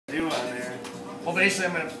Well, basically,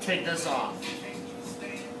 I'm gonna take this off.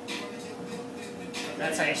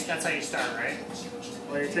 That's how you start, right?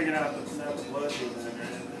 Well, you're taking out the blow tube then,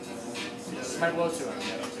 right? This is my blow tube.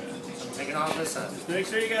 Okay. So I'm taking off this end. Just make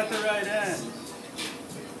sure you got the right end.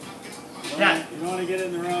 You don't want to get it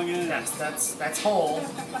in the wrong end. Yes, that's hole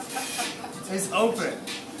is open.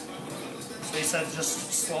 So he said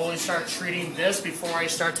just slowly start treating this before I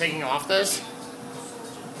start taking off this.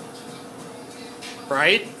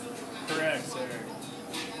 Right? Correct, sir.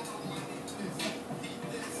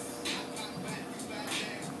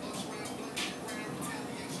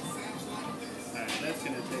 Alright, that's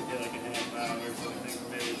going to take you like a half hour, so I think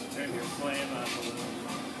maybe we should turn your flame on a little.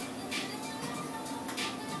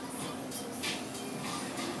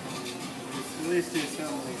 At least do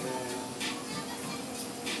something like that.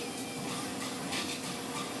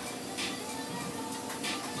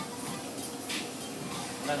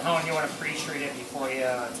 And then how you want to pre-treat it before you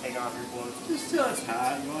take off your blow tube? Just till it's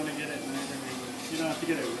hot. You want to get it nice. You don't have to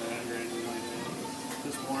get it red or anything like that.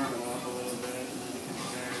 Just warm it up a little bit, and then you can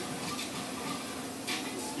start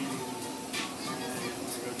the steam. And you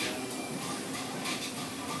want to go down.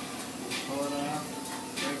 Pull it off.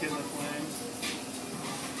 Break in the flames.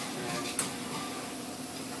 Right.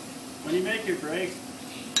 When you make your break,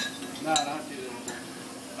 no, don't do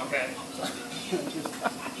that. Okay. Just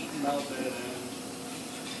melt it and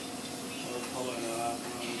pull it off.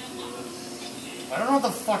 I don't know what the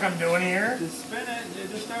fuck I'm doing here. Just spin it.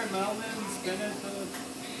 Just start melting. Spin it till it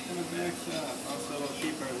kind of backs up. Also, it'll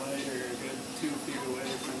keep our lighter a good 2 feet away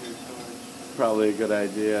from your torch. Probably a good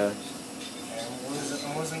idea.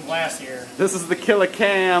 I'm losing glass here. This is the Killa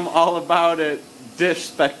Cam, all about it. Dish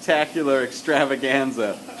spectacular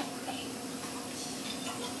extravaganza.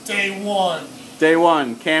 Day one. Day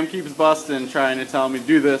one, Cam keeps busting, trying to tell me,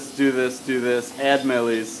 do this, do this, do this, add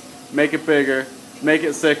millies, make it bigger, make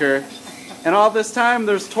it sicker. And all this time,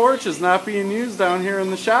 there's torches not being used down here in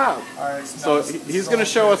the shop. Alright, so he's going to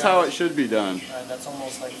show us how it should be done. Alright, that's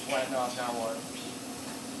almost like flattened off. Now what?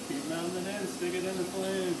 Keep mounting it in, stick it in the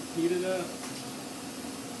flame, heat it up.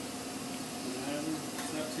 And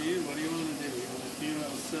it's up to you. What do you want to do? You want to fume it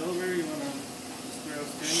with silver? You want to just throw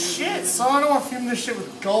fingers in Shit, it? so I don't want to fume this shit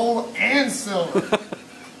with gold and silver.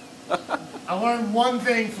 I learned one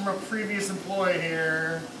thing from a previous employee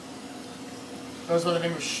here. Goes by the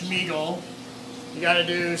name of Schmiegel. You gotta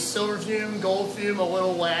do silver fume, gold fume, a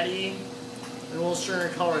little laddie, and a little sugar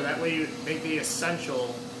and color. That way you make the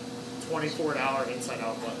essential $24 inside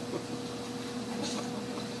out button.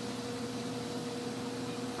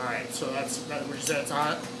 Alright, so that's what you said, it's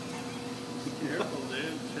hot. Be careful,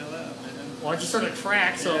 dude. Chill out, man. Well, I just started to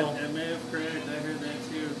crack, so. Yeah, it may have cracked. I heard that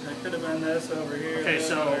too. That could have been this over here. Okay,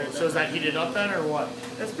 so is that heated up then, or what?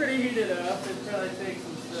 That's pretty heated up. It'd probably take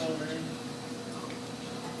some silver.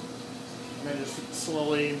 And then just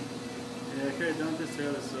slowly. Yeah, okay, don't just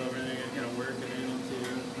throw the silver in. You gotta work it in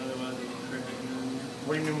too. Otherwise it'll crack.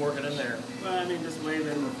 What do you mean working in there? Well, I mean, just wave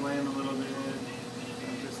it in the flame a little bit.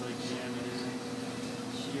 Don't just like jam it in.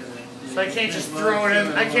 So I can't just throw it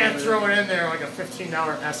in. I can't throw it in there like a $15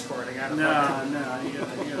 escort. I gotta. No.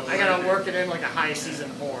 I gotta work it in like a high season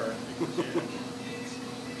pour.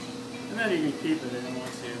 And then you can keep it in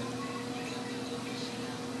once you.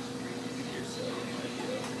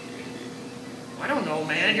 I don't know,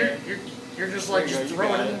 man. You're just like just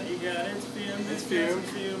throwing it in. You got it. It's fumed. It's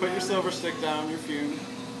fumed. Put your silver stick down. You're fumed.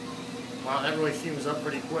 Wow, that really fumes up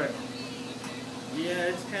pretty quick. Yeah,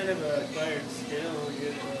 it's kind of a acquired skill.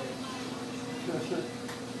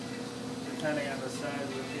 Depending on the size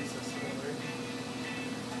of the piece of silver.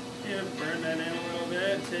 Yeah, burn that in a little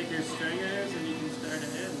bit. Take your stringers and you can start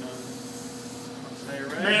hitting them. So you're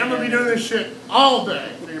right. Man, I'm gonna be doing this shit all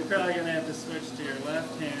day. So you're probably gonna have to switch to your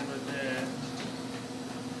left hand with that.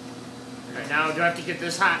 Alright, now do I have to get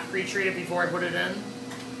this hot pre-treated before I put it in?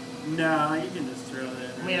 No, you can just throw that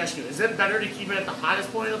in. Let me ask you, is it better to keep it at the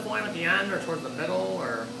hottest point of the flame at the end or towards the middle,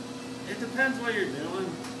 or? It depends what you're doing.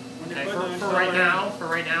 When you Okay, put it in for color, right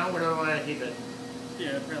now, where do I want to keep it?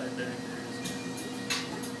 Yeah, probably back there.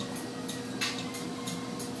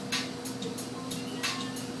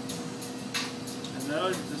 And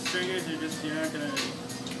those, the stringers, you're not going to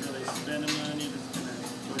really spin them on, you're just going to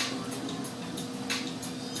push them on.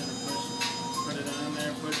 Just going to put it on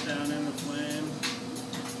there, push down in the flame.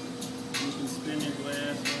 You can spin your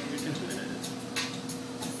glass, or you can spin it.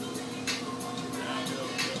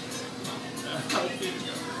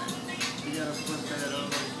 You gotta flip that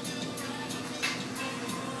over.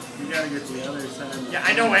 You gotta get the other side. Yeah,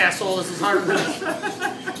 I know, asshole. This is harder than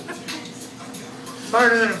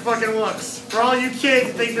harder than it fucking looks. For all you kids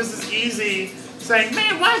who think this is easy, saying,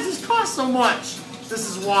 "Man, why does this cost so much?" This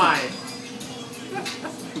is why.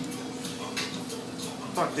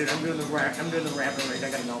 Fuck, dude, I'm doing the rapper rig.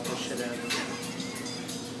 I gotta melt this shit in.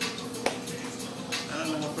 I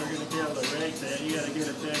don't know if we're gonna be able to rake that. You gotta get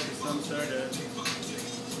it back to some sort of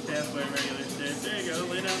halfway regular state. There you go.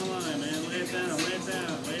 Lay down the line, man. Lay it down. Lay it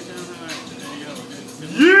down. Lay it down hard. There you go.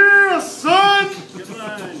 Good Yeah, son! Good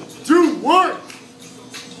line. Do work!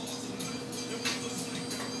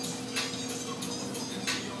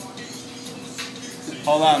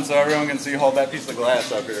 Hold on so everyone can see. Hold that piece of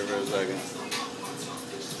glass up here for a second.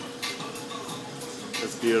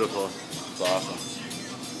 It's beautiful. It's awesome.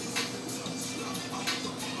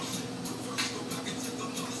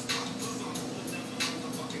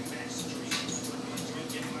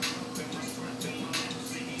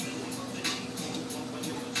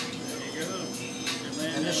 There you go. You're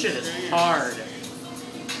laying And this down shit the is string. hard.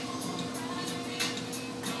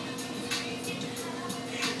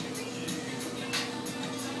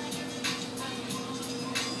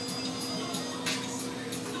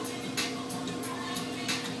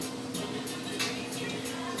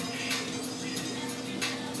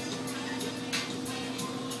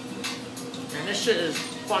 And this shit is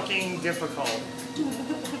fucking difficult.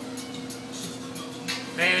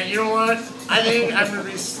 Man, you know what? I think I'm gonna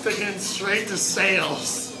be sticking straight to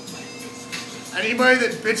sales. Anybody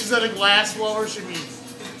that bitches at a glass blower should be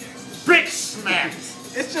bitch smacked.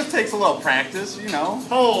 It just takes a little practice, you know.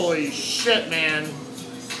 Holy shit, man.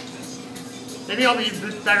 Maybe I'll be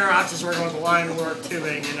better off just working with line work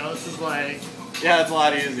tubing, you know? This is like, Yeah, it's a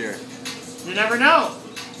lot easier. you never know.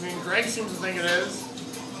 I mean, Greg seems to think it is.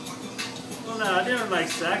 Well, no, doing like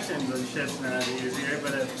sections and shit's not easier,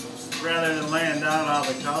 but if, rather than laying down all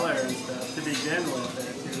the color and stuff to begin with,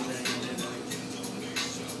 they're too big.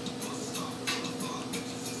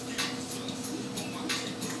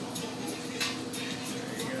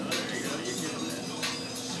 There you go, you're getting it.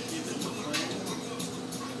 Keep it in the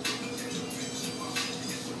flame.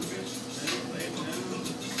 Lay it down.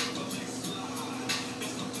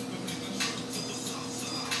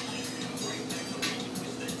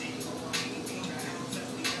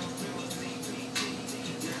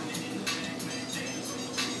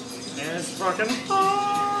 Man, it's fucking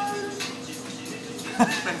hard.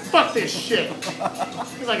 Man, fuck this shit.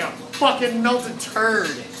 It's like a fucking melted turd.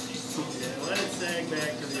 Yeah, let it sag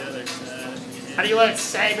back to the other side. How do you let it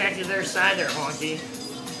sag back to the other side there, honky?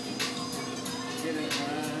 Get it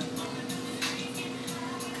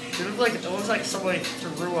It looks like somebody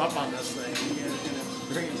threw up on this thing. You guys gonna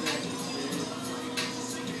bring it back to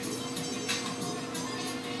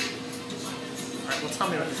Alright, well tell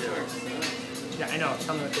me what to do. Yeah, I know,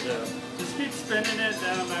 tell me what to do. Just keep spinning it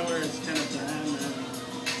down by where it's kind of bent.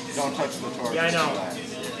 Don't touch the torch. Yeah, I know.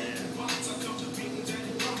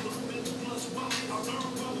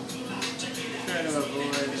 Try to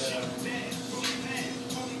avoid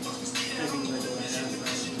sticking the glass on the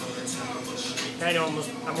torch. I know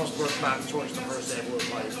almost worked back towards the first day of Blue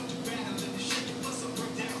Light.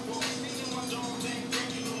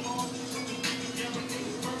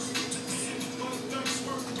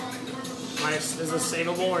 Is this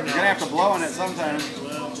savable or no? You're gonna have to blow in it sometime.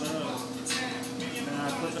 Blow.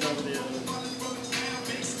 Flip it over the other way.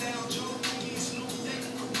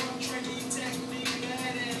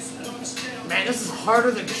 Man, this is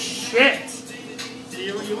harder than shit.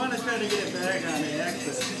 You want to try to get it back on the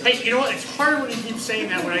axis. Hey, you know what? It's harder when you keep saying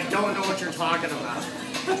that when I don't know what you're talking about.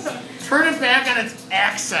 Turn it back on its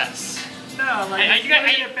axis. No, like I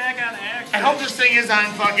get it back on the axis. I hope this thing is on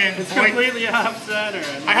fucking It's voice. completely off center.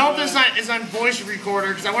 I hope this is on voice recorder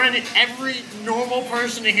because I want every normal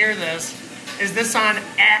person to hear this. Is this on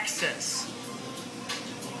axis?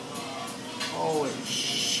 Holy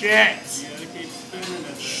shit! You gotta keep spinning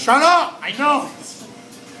it. Shut up! I know.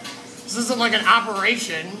 This isn't like an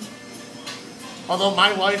operation. Although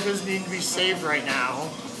my life is needing to be saved right now.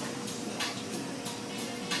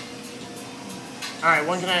 Alright,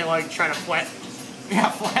 when can I like try to flat?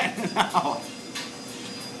 Yeah, flatten it out.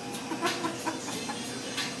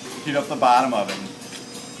 Heat up the bottom of it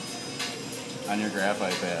on your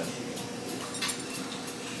graphite pad.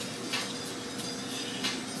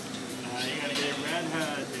 You gotta get it red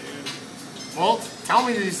hot, dude. Well, tell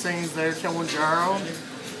me these things there, Kilimanjaro. Raise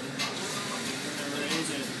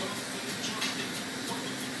it.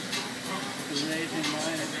 Raising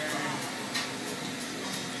mine is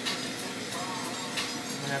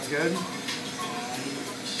That's good.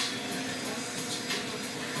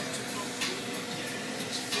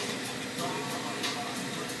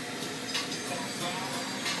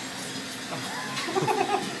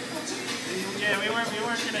 Yeah, we weren't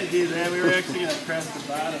gonna do that. We were actually gonna press the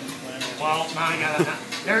bottom. Well, now I gotta.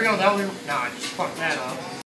 There we go. That we. No, I just fucked that up.